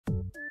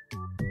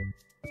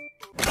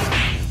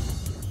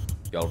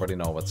You already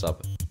know what's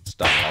up.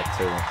 Starlight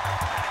too.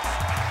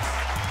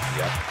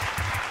 Yep.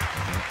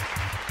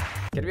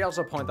 Can we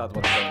also point out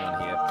what's going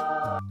on here?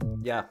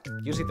 Yeah,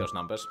 you see those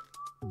numbers.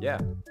 Yeah.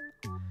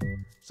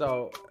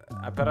 So,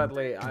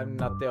 apparently I'm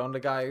not the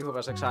only guy who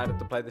was excited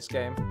to play this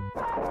game.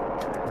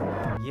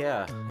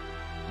 Yeah.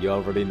 You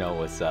already know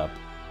what's up.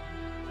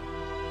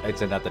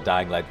 It's another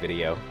Dying Light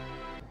video.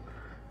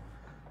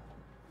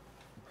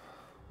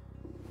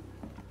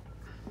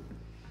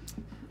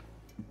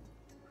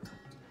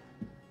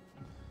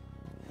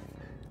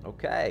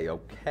 Okay,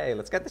 okay,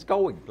 let's get this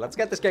going. Let's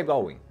get this game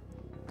going.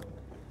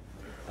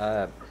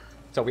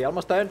 So we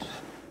almost turned.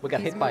 We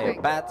got hit by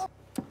a bat.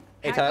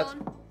 It hurt.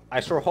 I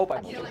sure hope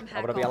I'm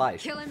gonna be alive.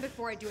 Kill him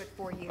before I do it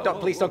for you. Don't,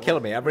 please don't kill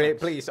me.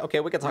 Please. Okay,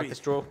 we can talk this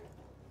through.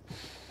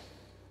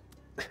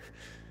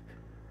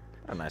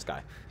 A nice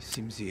guy.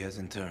 Seems he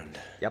hasn't turned.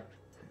 Yep.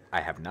 I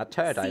have not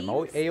turned. I'm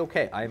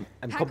A-okay. I'm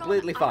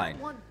completely fine. I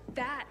don't want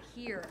that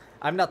here.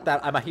 I'm not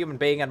that. I'm a human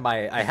being and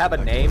I have a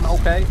name,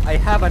 okay? I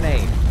have a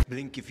name.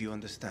 Blink if you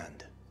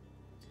understand.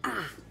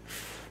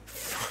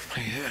 Fuck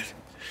my head.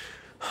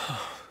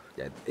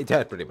 Yeah, it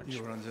hurt pretty much.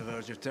 You were on the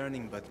verge of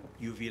turning, but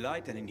UV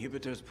light and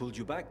inhibitors pulled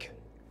you back.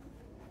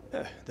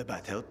 The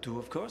bat helped too,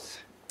 of course.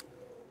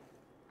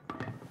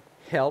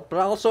 Help, but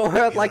also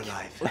hurt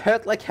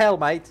like hell,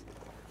 mate.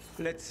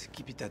 Let's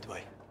keep it that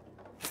way.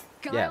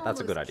 Guy Yeah, that's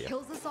a good almost idea.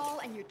 kills us all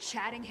and you're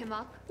chatting him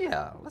up?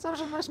 Yeah, let's have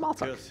some nice small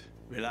talk. Girls,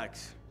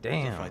 relax.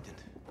 Damn. Don't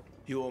frightened.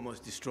 You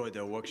almost destroyed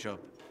their workshop.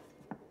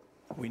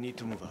 We need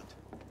to move out.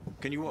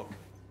 Can you walk?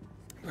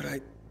 But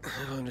I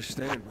don't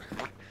understand.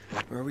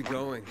 Where are we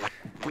going?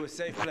 To a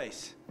safe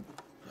place.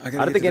 I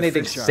don't think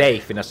anything's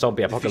safe in a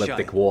zombie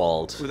apocalyptic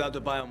world. Without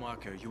the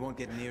biomarker, you won't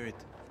get near it.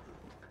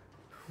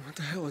 What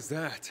the hell is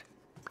that?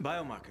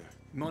 Biomarker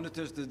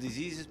monitors the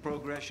disease's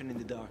progression in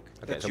the dark.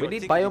 Okay, That's so we your need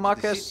ticket into the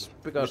biomarkers city.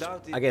 because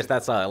Without it, I guess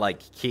that's like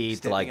key to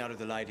stepping like out of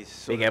the light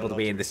is being sort able of to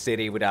be in the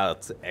city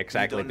without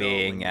exactly You don't know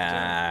when being you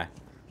turn.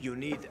 You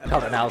need a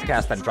not an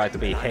outcast and try to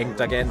be hanged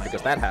again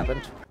because that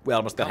happened. We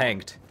almost got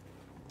hanged.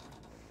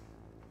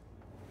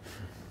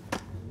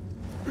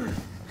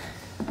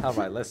 All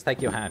right, let's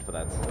take your hand for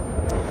that.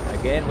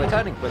 Again, we're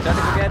turning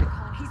again.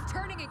 He's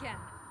turning again.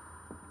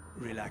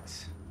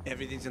 Relax.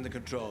 Everything's under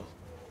control.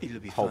 It'll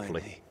be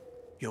Hopefully. fine. Hey,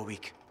 you're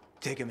weak.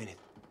 Take a minute.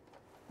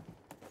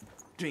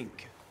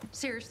 Drink.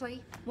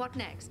 Seriously? What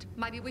next?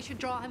 Maybe we should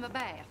draw him a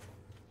bath.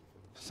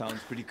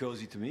 Sounds pretty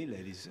cozy to me,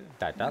 ladies.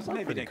 That does sound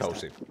Maybe pretty next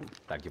cozy. time.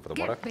 Thank you for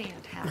the water. Get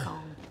banned,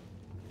 HAKON.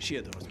 She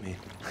adores me.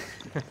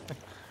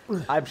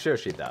 I'm sure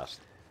she does.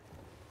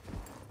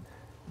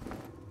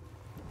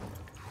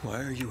 Why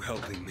are you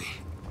helping me?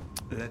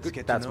 Let's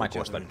get That's to know my each other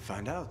question. and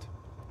find out.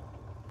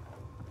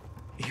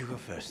 You go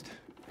first.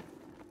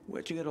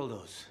 Where'd you get all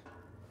those?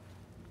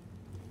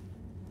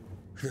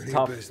 None of your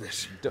Tough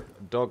business.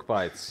 dog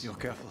bites. You're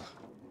careful.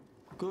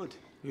 Good.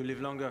 You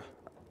live longer.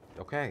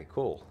 Okay,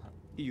 cool.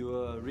 You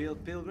a real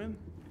pilgrim?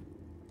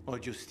 Or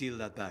did you steal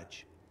that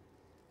badge?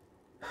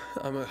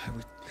 I'm a...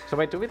 So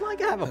wait, do we like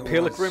have a I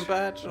pilgrim was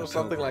badge or a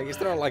something? pilgrim. Like, is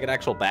there like an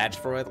actual badge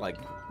for it? Like,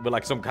 with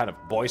like some kind of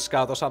Boy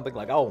Scout or something?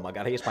 Like, oh my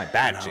god, here's my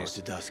badge. Now it's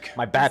the dusk.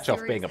 My badge of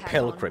Serious, being a HAKON.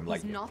 pilgrim. He's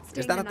Like, not is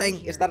staying that a the thing?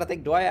 night Is that a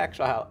thing? Do I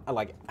actually have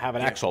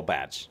an Yeah. actual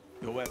badge?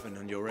 Your weapon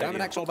and your Do I radio. have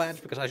an actual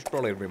badge? Because I should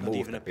probably remove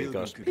even a it pilgrim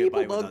because could get by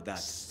people without don't that.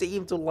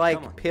 seem to Come like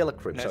on,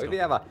 pilgrims. So let's if go.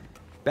 you have a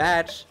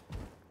badge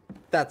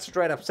that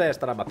straight up says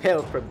that I'm a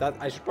pilgrim, that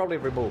I should probably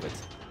remove it,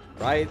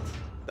 right?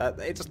 That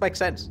it just makes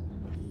sense.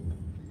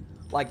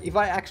 Like, if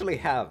I actually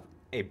have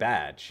a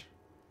badge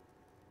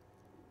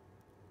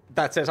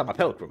that says I'm a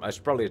pilgrim, I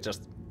should probably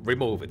just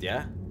remove it,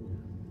 yeah?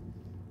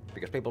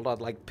 Because people don't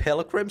like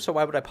pilgrims, so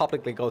why would I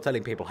publicly go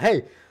telling people,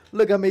 hey,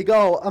 look at me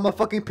go, I'm a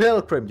fucking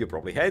pilgrim? You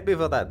probably hate me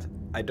for that.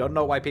 I don't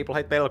know why people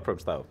hate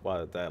pilgrims, though.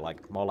 Well, they're,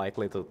 like, more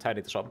likely to turn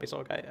into zombies,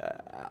 okay?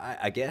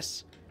 I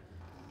guess.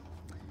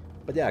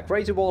 But yeah,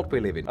 crazy world we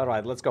live in.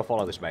 Alright, let's go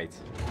follow this mate.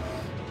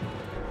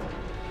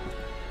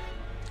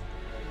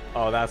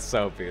 Oh, that's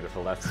so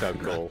beautiful. That's so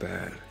cool. Not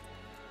bad.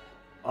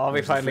 Oh, we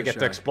Where's the finally get to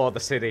fisheye? explore the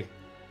city.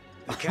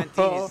 The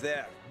canteen is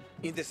there.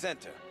 In the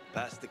center.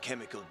 Past the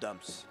chemical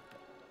dumps.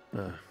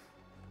 But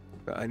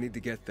I need to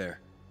get there.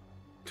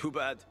 Too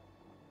bad.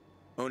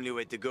 Only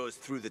way to go is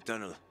through the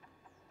tunnel.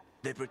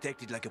 They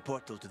protect it like a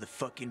portal to the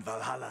fucking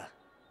Valhalla.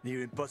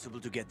 Near impossible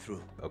to get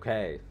through.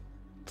 Okay.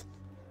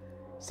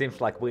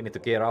 Seems like we need to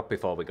gear up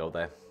before we go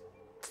there.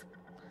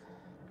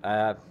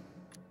 How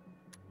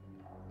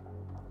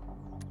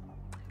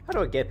do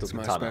I get to It's the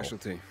my tunnel?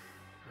 specialty.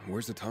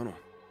 Where's the tunnel?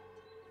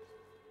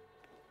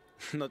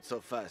 Not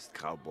so fast,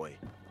 cowboy.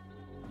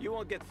 You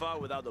won't get far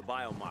without a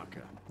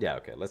biomarker. Yeah,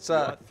 okay, let's You're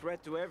a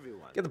threat to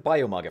everyone. get the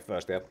biomarker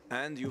first, yeah.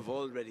 And you've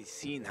already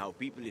seen how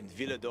people in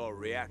Villador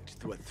react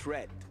to a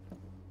threat.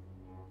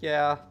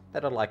 Yeah, they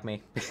don't like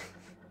me.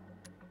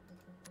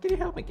 Can you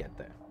help me get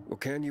there? Well,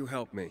 can you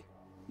help me?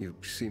 You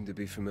seem to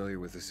be familiar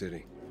with the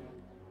city.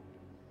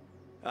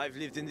 I've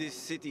lived in this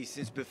city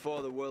since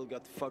before the world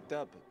got fucked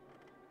up.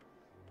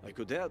 I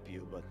could help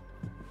you, but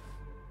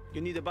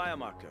you need a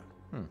biomarker.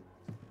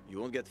 You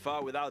won't get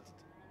far without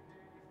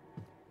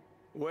it.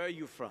 Where are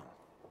you from?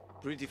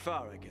 Pretty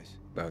far, I guess.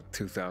 About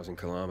 2,000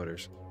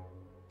 kilometers.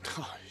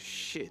 Oh,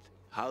 shit.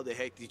 How the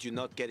heck did you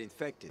not get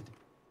infected?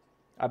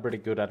 I'm pretty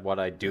good at what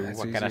I do. That's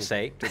What can I easy.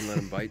 say? Didn't let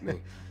him bite me.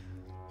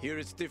 Here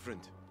it's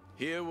different.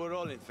 Here we're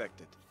all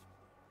infected.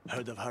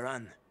 Heard of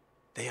Haran?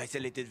 They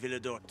isolated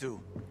Villador too.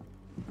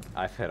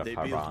 I've heard of They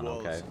built Haran,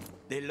 walls. okay.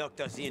 They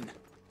locked us in.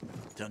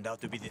 Turned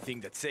out to be the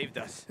thing that saved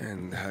us.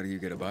 And how do you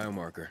get a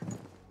biomarker?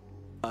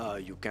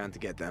 You can't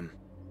get them.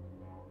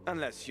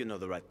 Unless you know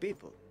the right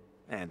people.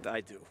 And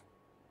I do.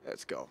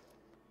 Let's go.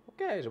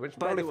 Okay, so we should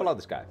By probably the follow way-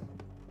 this guy.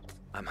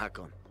 I'm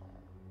HAKON.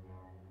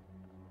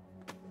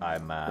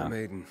 I'm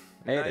Aiden.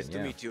 Aiden, Nice to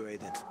yeah. meet you,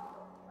 Aiden.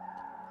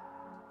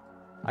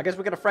 I guess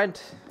we got a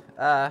friend.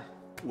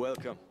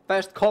 Welcome.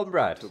 First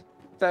comrade.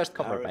 First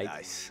comrade, mate.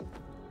 Paradise.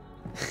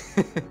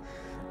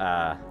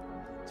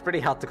 It's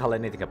pretty hard to call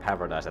anything a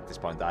paradise at this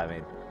point. I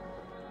mean,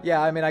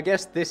 yeah, I mean, I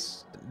guess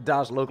this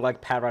does look like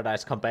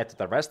paradise compared to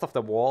the rest of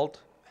the world.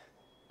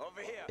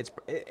 Over here.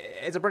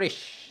 It's a pretty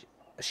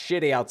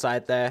shitty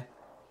outside there,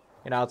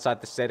 you know,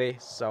 outside the city.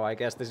 So I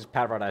guess this is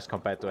paradise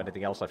compared to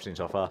anything else I've seen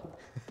so far.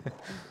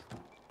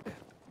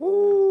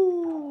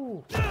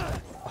 Woo!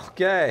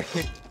 Okay.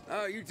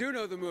 Oh, you do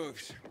know the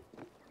moves.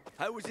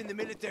 I was in the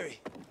military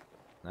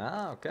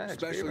Ah, okay.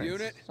 Special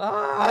experience. unit?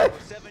 Ah!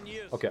 for 7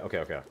 years. Okay, okay,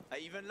 okay. I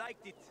even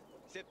liked it,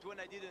 except when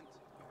I didn't.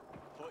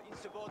 For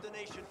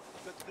insubordination,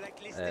 got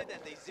blacklisted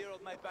and they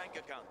zeroed my bank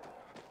account.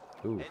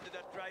 Ooh. Ended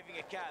up driving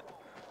a cab.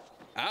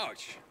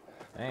 Ouch.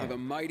 How Damn. the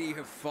mighty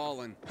have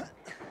fallen.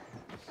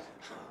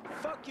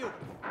 Fuck you!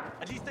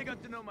 At least I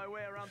got to know my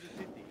way around the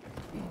city.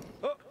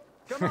 Oh,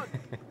 come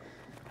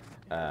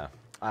on!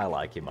 I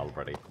like him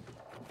already.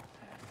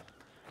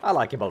 I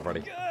like him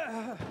already.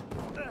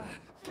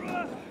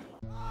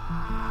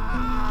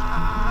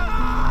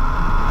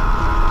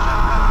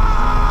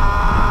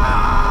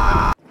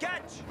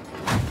 Catch!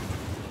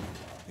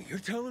 You're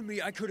telling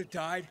me I could have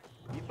died?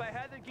 If I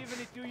hadn't given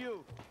it to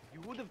you,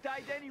 you would have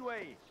died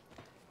anyway.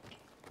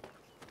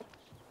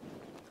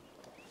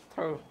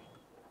 True.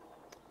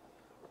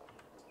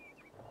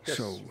 Yes.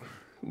 So,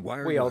 why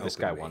are We you owe this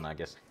guy helping me? one, I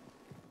guess.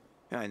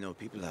 I know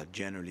people are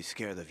generally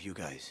scared of you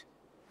guys.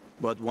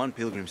 But one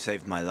pilgrim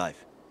saved my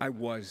life. I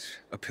was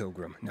a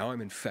pilgrim. Now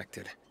I'm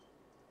infected.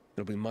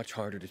 It'll be much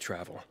harder to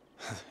travel.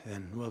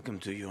 Then welcome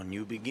to your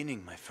new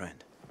beginning, my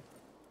friend.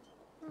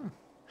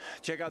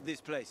 Check out this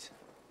place.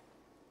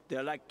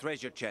 They're like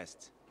treasure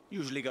chests.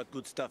 Usually got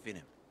good stuff in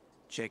them.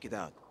 Check it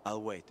out.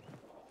 I'll wait.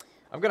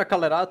 I'm gonna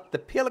call it out. The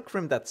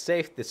pilgrim that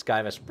saved this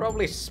guy was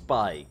probably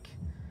Spike.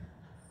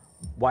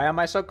 Why am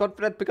I so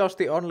confident? Because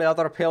the only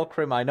other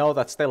pilgrim I know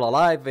that's still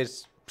alive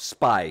is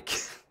Spike.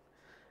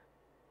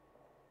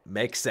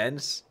 Makes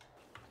sense.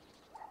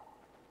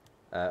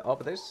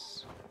 Open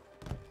this.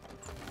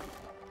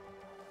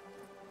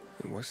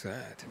 What's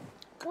that?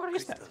 What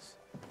is that? Crystals.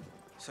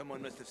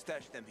 Someone must have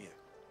stashed them here.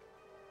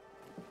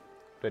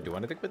 Do I do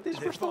anything with these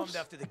They crystals? formed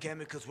after the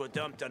chemicals were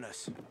dumped on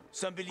us.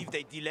 Some believe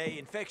they delay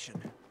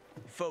infection.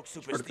 Folk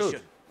pretty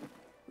superstition.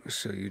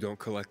 So you don't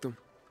collect them?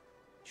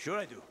 Sure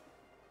I do.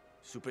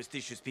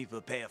 Superstitious people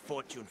pay a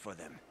fortune for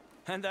them.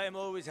 And I am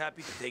always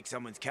happy to take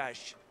someone's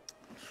cash.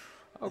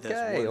 There's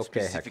Okay, one okay,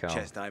 specific HAKON.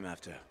 chest I'm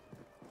after.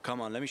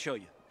 Come on, let me show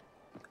you.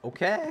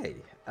 Okay.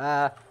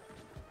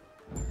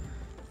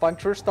 Find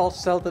crystals,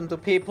 sell them to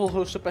people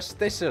who are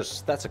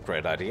superstitious. That's a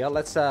great idea.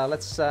 Let's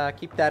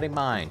keep that in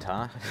mind,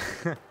 huh?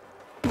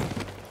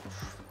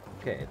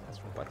 Okay, that's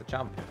quite the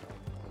jump.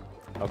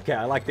 Okay,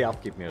 I like the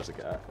upbeat music.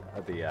 The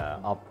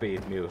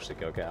upbeat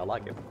music. Okay, I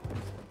like it.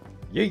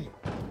 Yee.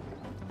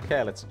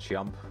 Okay, let's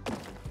jump.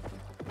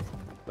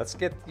 Let's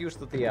get used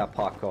to the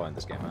parkour in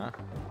this game, huh?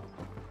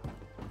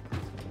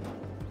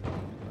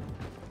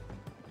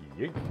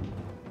 Yee.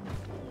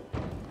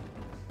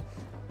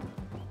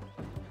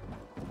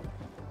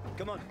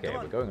 Come on, Okay, come we're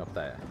on. going up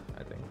there,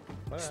 I think.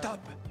 Stop.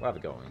 Where are we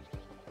going?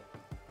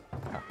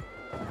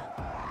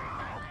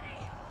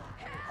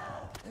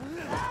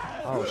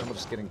 Oh,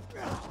 someone's getting...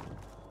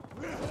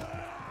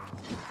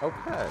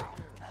 Okay.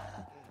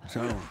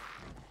 So,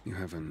 you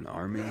have an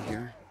army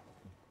here?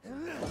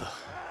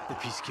 The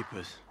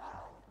peacekeepers.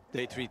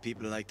 They treat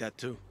people like that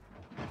too.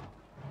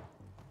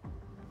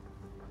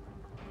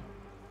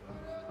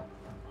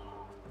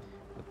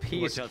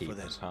 The Watch out for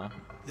them. peacekeepers, huh?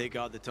 They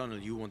guard the tunnel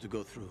you want to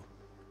go through.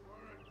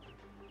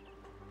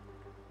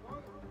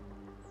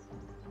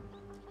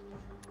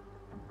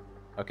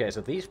 Okay,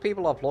 so these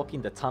people are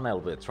blocking the tunnel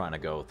we're trying to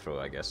go through,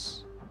 I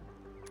guess.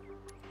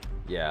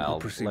 Yeah, We'll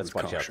proceed let's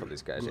with watch out for caution.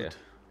 these guys, Good. yeah.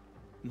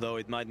 Though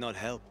it might not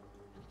help.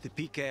 The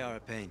PK are a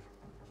pain.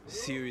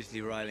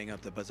 Seriously riling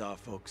up the bazaar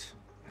folks.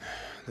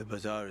 The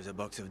bazaar is a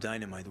box of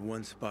dynamite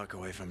one spark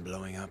away from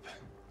blowing up.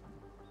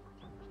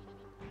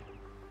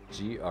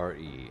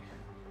 GRE.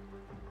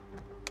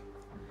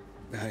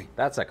 Hey,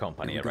 That's a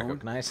company I Are we going?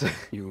 recognize.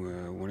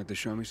 you wanted to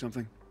show me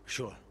something?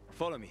 Sure,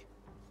 follow me.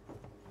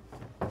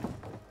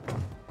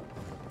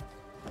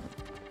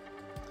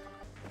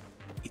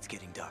 It's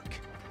getting dark.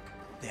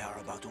 They are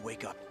about to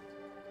wake up.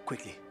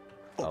 Quickly,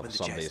 open Of the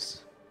chest.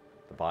 zombies.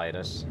 The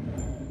biters.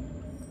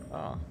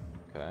 Oh,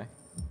 okay.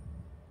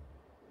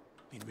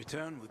 In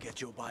return, we'll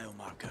get you a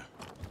biomarker.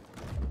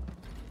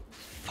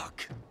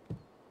 Fuck.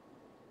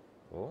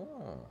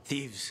 Oh.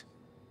 Thieves.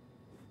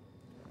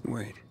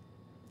 Wait.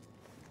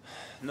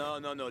 No,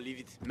 leave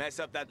it. Mess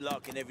up that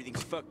lock and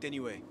everything's fucked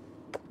anyway.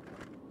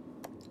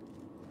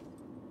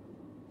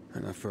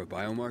 Enough for a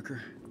biomarker?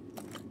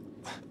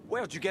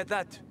 Where'd you get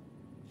that?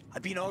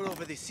 I've been all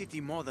over this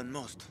city more than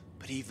most,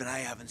 but even I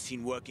haven't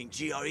seen working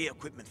GRE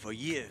equipment for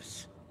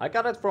years. I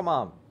got it from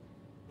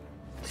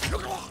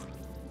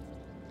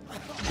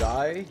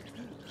guy.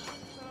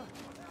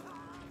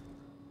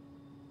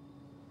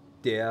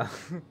 Yeah.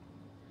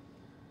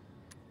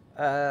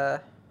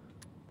 GRE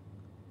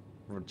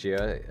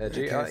I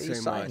can't say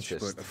scientist.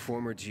 much, but a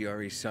former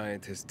GRE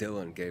scientist,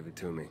 Dylan, gave it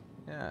to me.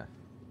 Yeah.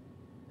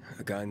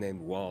 A guy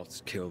named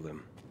Waltz killed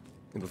him.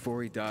 And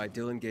before he died,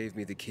 Dylan gave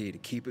me the key to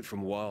keep it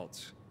from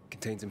Waltz.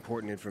 Contains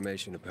important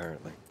information,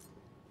 apparently.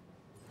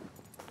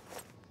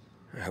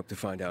 I hope to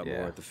find out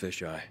more at the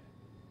fisheye.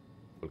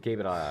 We'll keep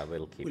it.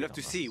 We'll keep. We'll it have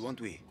to on see, us.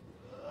 won't we?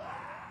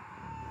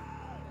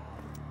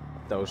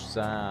 Those.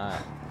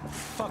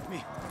 Fuck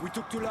me. We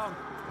took too long.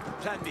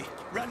 Plan B.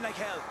 Run like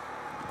hell.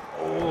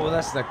 Oh,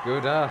 that's not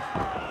good.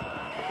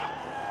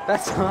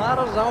 That's a lot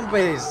of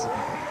zombies.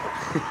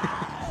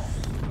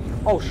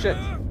 Oh shit.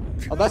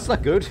 Oh, that's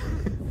not good.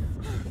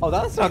 Oh,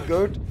 that's not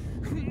good.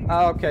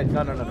 Okay,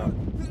 no.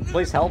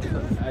 Please help.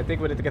 I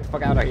think we need to get the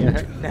fuck out of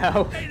here.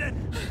 No.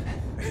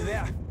 Are you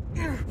there?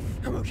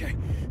 I'm okay.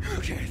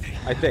 Okay,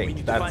 I think We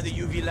need to that's find the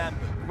UV lamp.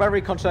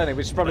 very concerning.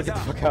 We should probably get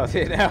the fuck out of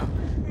here now.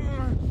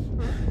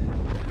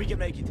 We can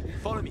make it.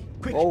 Follow me,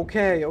 quick.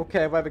 Okay.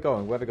 Where are we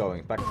going? Where are we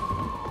going? Back.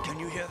 Can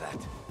you hear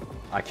that?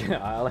 I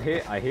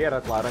hear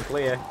it loud and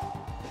clear.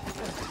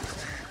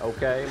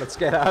 Okay, let's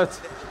get out.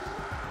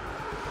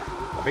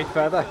 A bit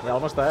further. We're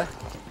almost there.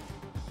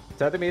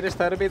 30 meters.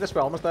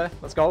 We're almost there.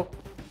 Let's go.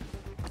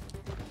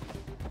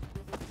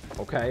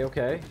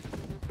 Okay.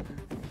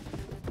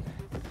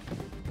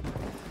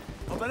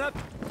 Open up.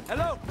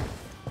 Hello.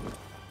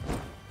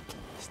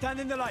 Stand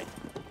in the light.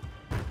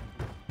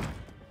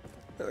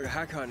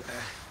 Hakon,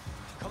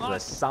 Come on.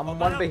 There's someone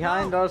Open up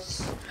behind now.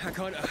 us.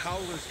 Hakon, a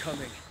howler's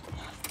coming.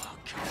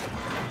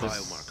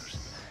 Biomarkers.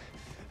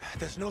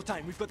 There's no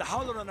time. We've got the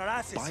howler on our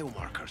asses.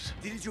 Biomarkers.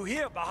 Didn't you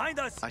hear? Behind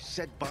us. I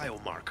said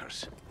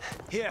biomarkers.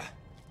 Here.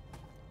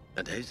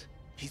 And his?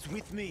 He's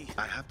with me.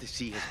 I have to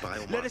see his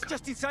biomarker. Let us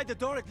just inside the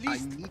door at I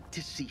least. need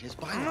to see his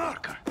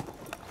biomarker.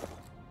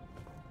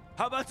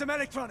 How about some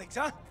electronics,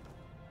 huh?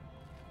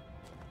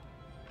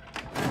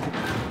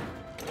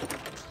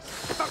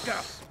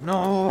 Fucker!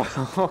 No.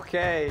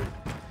 Okay.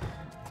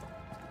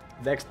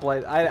 Next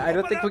place. I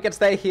don't think we can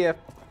stay here.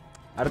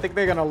 I don't think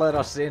they're gonna let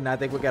us in. I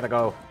think we gotta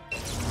go. You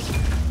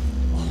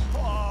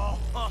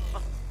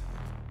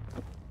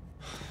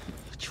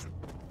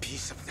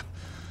piece of...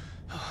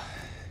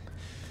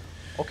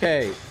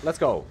 Okay, let's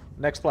go.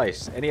 Next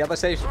place. Any other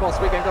safe spots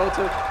we can go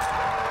to?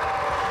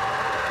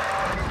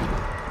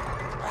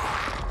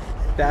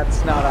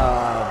 That's not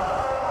a...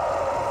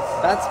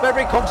 That's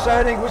very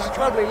concerning. We should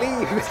probably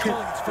leave. We need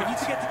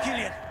to get to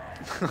Killian.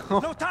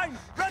 No time!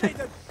 Run,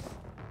 Nathan!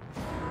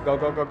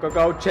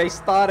 Go. Chase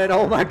started.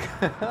 Oh my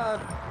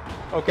god.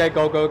 Okay,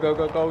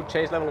 go.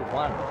 Chase level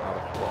 1.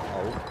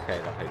 Oh,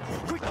 okay, right.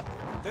 Quick!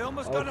 They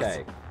almost got us.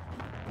 Okay.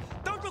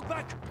 Don't look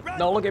back! Run!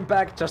 No looking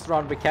back, just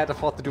run. We can't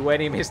afford to do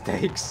any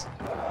mistakes.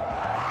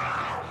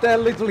 They're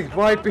literally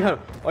right behind.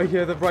 I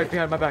hear them right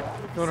behind my back.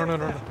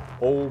 No.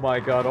 Oh my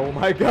god.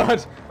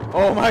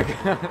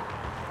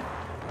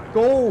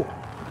 Go,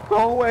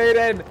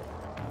 Aiden.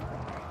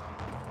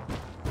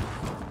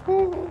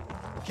 Ooh.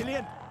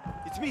 Killian!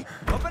 It's me!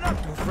 Open up!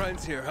 No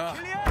friends here, huh?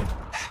 Killian!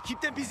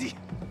 Keep them busy!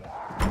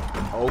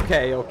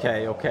 Okay.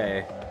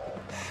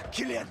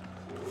 Killian!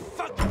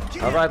 Fuck!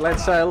 Killian! Alright,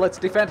 let's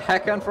defend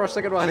Hakon for a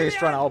second while he's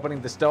trying to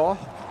open this door.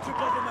 Trip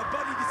over my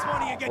body this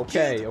morning and get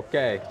killed!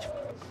 Okay.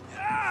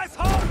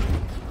 Asshole!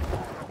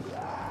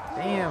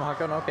 Damn,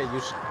 Hakon, okay, you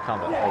should come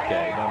back.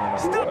 Okay, no.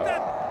 Stop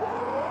that!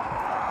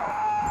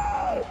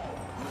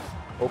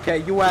 Okay,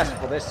 you asked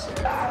for this.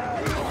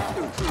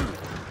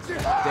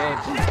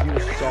 Damn, you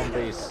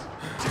zombies.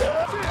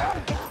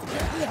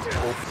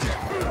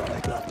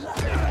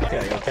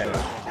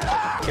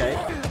 Okay.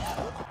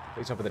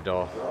 Please open the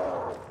door.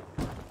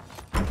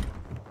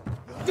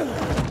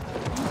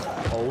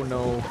 Oh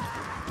no.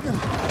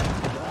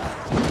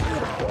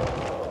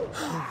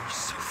 We're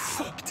so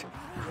fucked.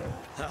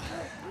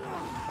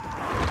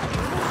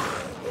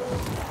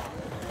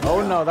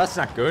 Oh no, that's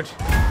not good.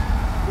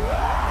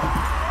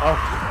 Oh.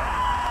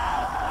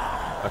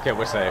 Okay,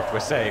 we're safe.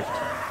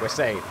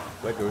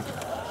 We're good.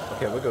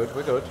 Okay, we're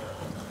good.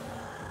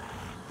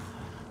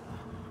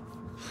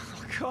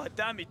 Oh, God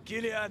damn it,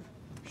 Killian!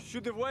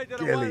 Should have waited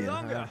a while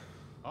longer.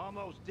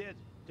 Almost did.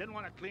 Didn't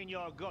want to clean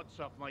your guts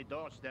off my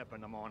doorstep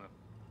in the morning.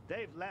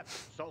 They've left,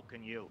 so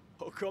can you.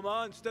 Oh, come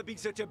on, stop being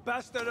such a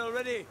bastard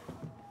already.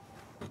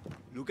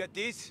 Look at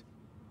this.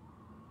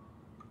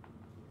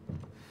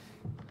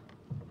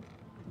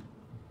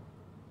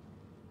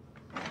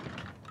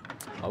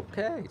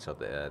 Okay, so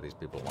these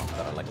people want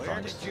Where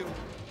electronics. did you...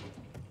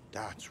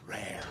 That's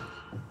rare.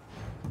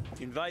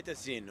 Invite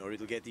us in, or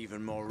it'll get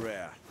even more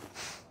rare.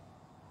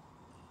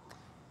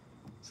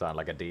 Sound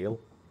like a deal.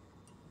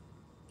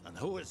 And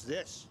who is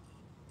this?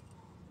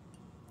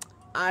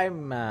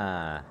 I'm,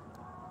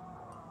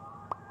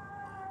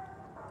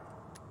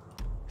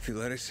 If you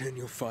let us in,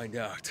 you'll find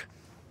out.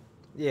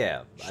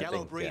 yeah, I Shallow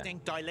think,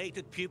 breathing,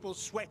 dilated pupils,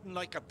 sweating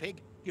like a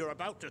pig. You're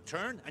about to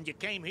turn, and you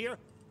came here?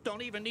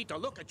 Don't even need to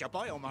look at your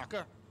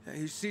biomarker.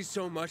 Hey, you see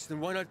so much, then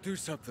why not do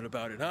something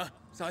about it, huh?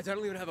 Besides, I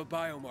don't even have a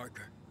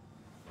biomarker.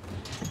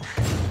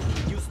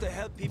 Used to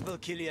help people,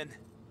 Killian.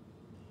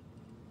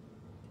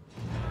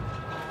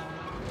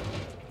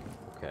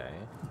 Okay.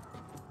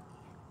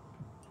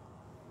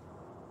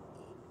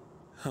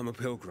 I'm a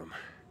pilgrim.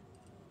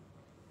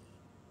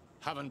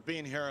 Haven't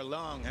been here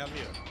long, have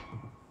you?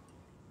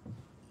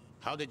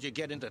 How did you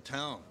get into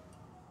town?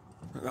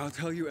 I'll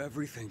tell you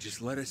everything,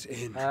 just let us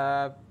in.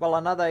 Well,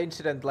 another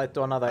incident led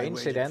to another I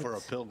incident. waited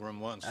for a pilgrim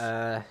once.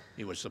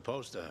 He was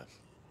supposed to...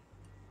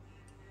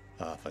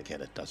 Oh,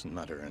 forget it. Doesn't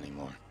matter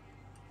anymore.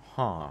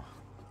 Huh.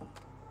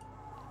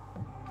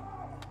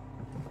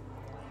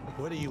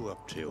 What are you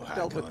up to,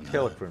 Dealt Hakon? with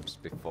pilgrims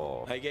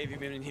before. I gave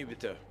him an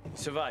inhibitor. He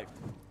survived.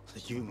 Are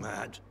you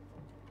mad?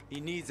 He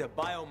needs a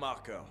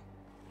biomarker.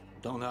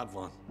 Don't have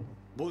one.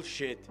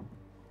 Bullshit.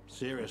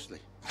 Seriously.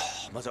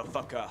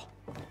 Motherfucker.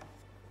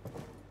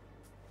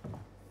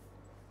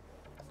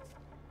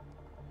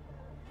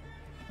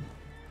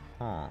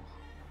 Huh.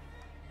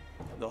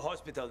 The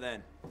hospital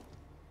then.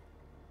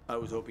 I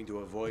was hoping to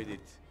avoid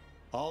it.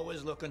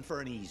 Always looking for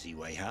an easy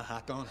way, huh,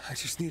 Hakon? I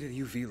just need a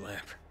UV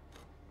lamp.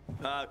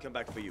 I'll come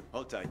back for you.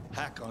 Hold tight.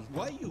 Hakon,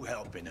 why are you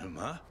helping him,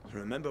 huh?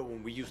 Remember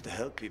when we used to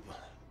help people?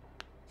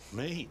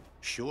 Me?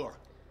 Sure.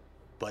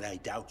 But I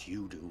doubt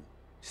you do.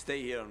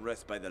 Stay here and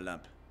rest by the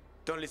lamp.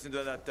 Don't listen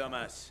to that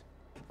dumbass.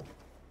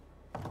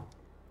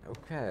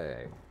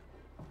 Okay.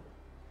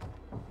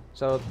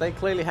 So they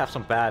clearly have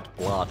some bad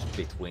blood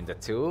between the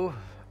two.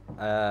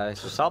 So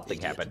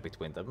something happened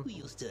between them. We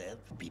used to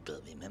help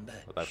people, remember?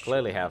 But they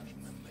clearly have.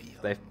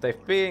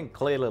 They've been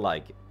clearly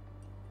like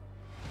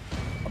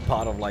a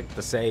part of like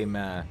the same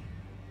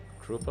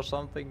group or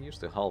something. Used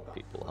to help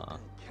people, huh?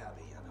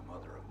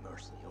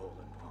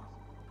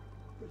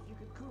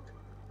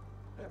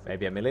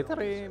 Maybe a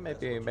military,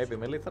 maybe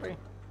military.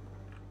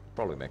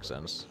 Probably makes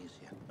sense.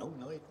 No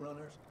night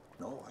runners,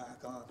 no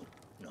Hakons,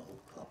 no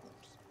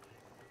problems.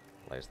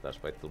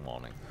 Let's wait till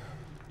morning.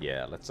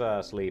 Yeah, let's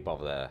sleep of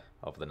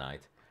the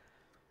night.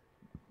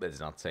 It's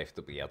not safe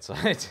to be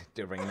outside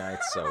during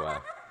night, so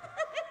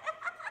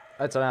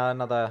it's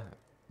another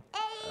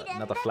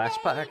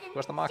flashback.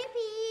 What's the mark?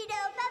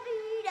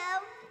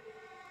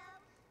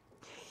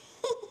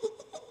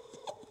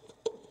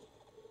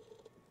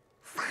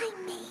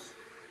 Find me.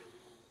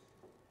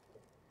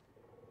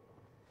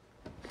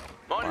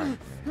 Morning.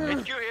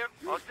 HQ here.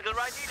 Hospital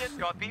right needed.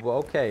 Copy. Well,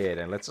 okay,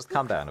 Aiden, let's just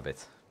calm down a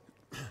bit.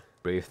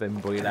 Breathe in,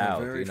 breathe Yeah,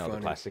 out. very You know the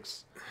funny.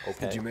 classics.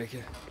 Okay. Did you make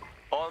it?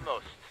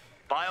 Almost.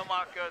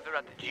 Biomarkers are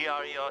at the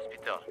GRE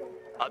hospital.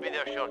 I'll be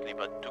there shortly,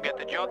 but to get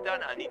the job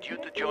done, I need you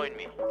to join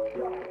me.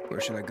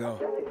 Where should I go?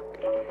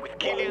 With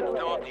Killian's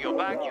door to your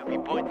back, you'll be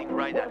pointing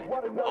right at it.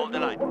 Hold the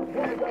line.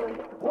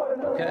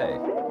 Okay.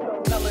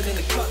 Melon in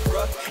the cup,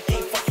 bruh.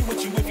 Ain't fucking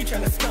with you if you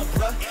tryna stunt,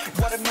 bruh.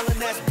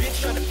 Watermelon ass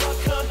bitch tryna fuck,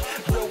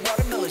 huh? Real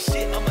watermelon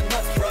shit, I'm a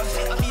nut,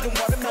 bruh. I'm eating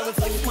watermelons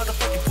like this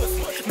motherfucking